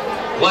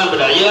 Puan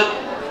berdaya,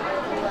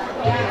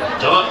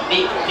 coba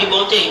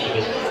dibonceng.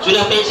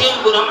 Sudah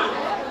pensiun Bu Rama?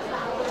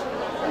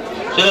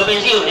 Sudah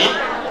pensiun ya?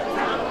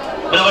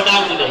 Berapa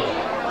tahun sudah?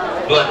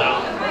 2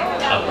 tahun.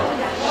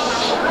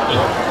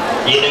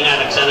 Ia dengar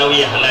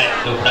Aksanawiyah lah,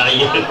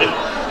 berdaya.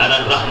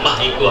 Anak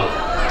rahmah ikut.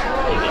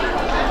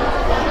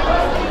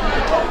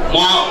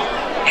 Mau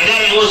ada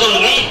yang usul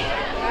ni?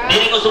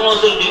 Dia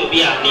usul di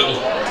biar ni.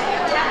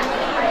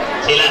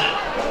 Sila.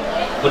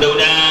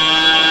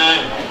 Mudah-mudahan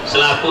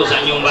selaku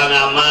sanyumbang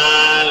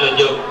amal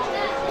untuk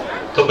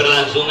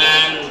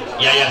keberlangsungan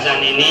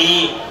yayasan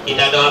ini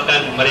kita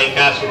doakan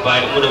mereka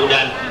supaya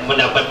mudah-mudahan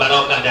mendapat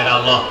barokah dari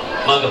Allah,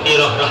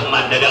 maghfirah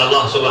rahmat dari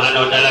Allah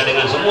Subhanahu wa taala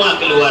dengan semua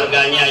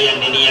keluarganya yang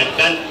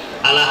diniatkan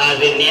ala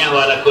hazin niyah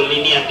wa ala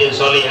kulli niyatin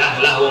sholihah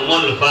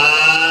lahumul